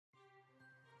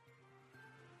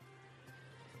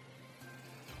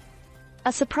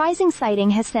A surprising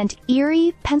sighting has sent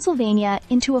Erie, Pennsylvania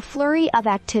into a flurry of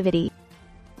activity.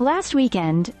 Last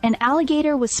weekend, an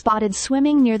alligator was spotted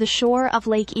swimming near the shore of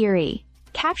Lake Erie,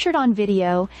 captured on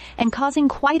video and causing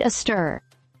quite a stir.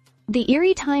 The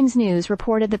Erie Times-News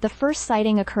reported that the first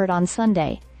sighting occurred on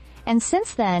Sunday, and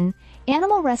since then,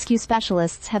 animal rescue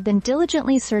specialists have been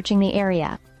diligently searching the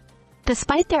area.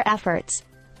 Despite their efforts,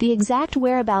 the exact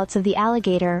whereabouts of the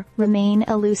alligator remain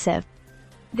elusive.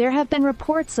 There have been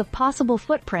reports of possible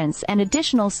footprints and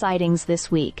additional sightings this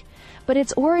week, but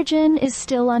its origin is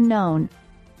still unknown.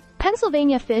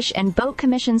 Pennsylvania Fish and Boat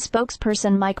Commission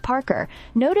spokesperson Mike Parker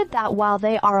noted that while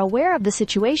they are aware of the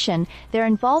situation, their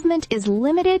involvement is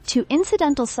limited to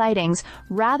incidental sightings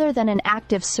rather than an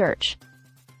active search.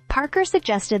 Parker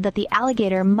suggested that the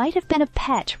alligator might have been a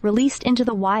pet released into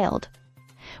the wild,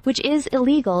 which is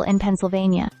illegal in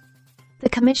Pennsylvania. The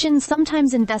commission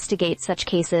sometimes investigates such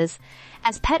cases,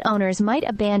 as pet owners might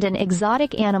abandon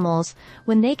exotic animals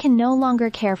when they can no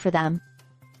longer care for them.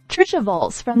 Tricia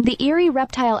Volz from the Erie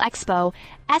Reptile Expo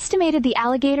estimated the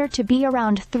alligator to be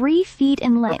around 3 feet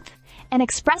in length and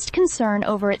expressed concern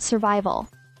over its survival.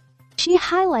 She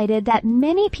highlighted that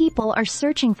many people are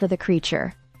searching for the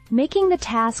creature, making the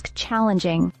task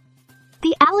challenging.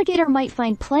 The alligator might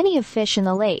find plenty of fish in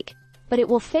the lake, but it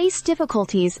will face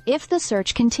difficulties if the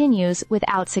search continues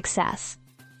without success.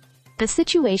 The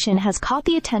situation has caught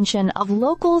the attention of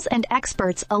locals and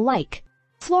experts alike.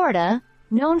 Florida,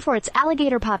 known for its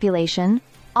alligator population,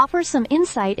 offers some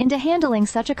insight into handling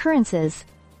such occurrences.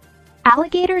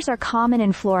 Alligators are common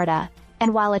in Florida,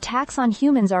 and while attacks on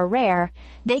humans are rare,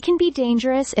 they can be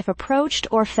dangerous if approached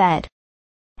or fed.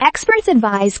 Experts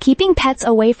advise keeping pets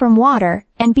away from water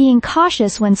and being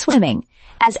cautious when swimming,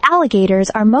 as alligators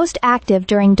are most active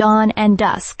during dawn and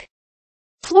dusk.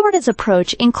 Florida's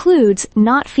approach includes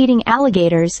not feeding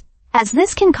alligators, as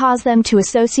this can cause them to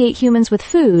associate humans with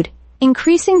food,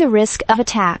 increasing the risk of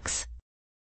attacks.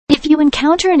 If you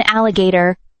encounter an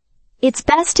alligator, it's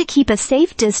best to keep a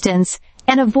safe distance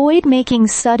and avoid making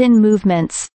sudden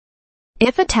movements.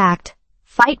 If attacked,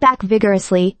 fight back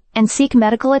vigorously and seek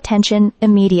medical attention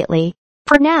immediately.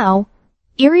 For now,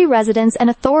 Erie residents and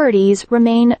authorities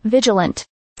remain vigilant.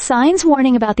 Signs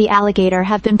warning about the alligator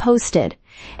have been posted,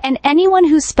 and anyone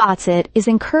who spots it is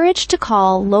encouraged to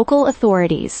call local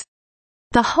authorities.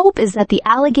 The hope is that the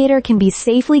alligator can be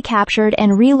safely captured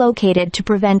and relocated to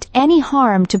prevent any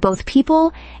harm to both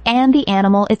people and the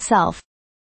animal itself.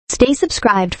 Stay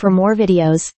subscribed for more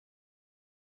videos.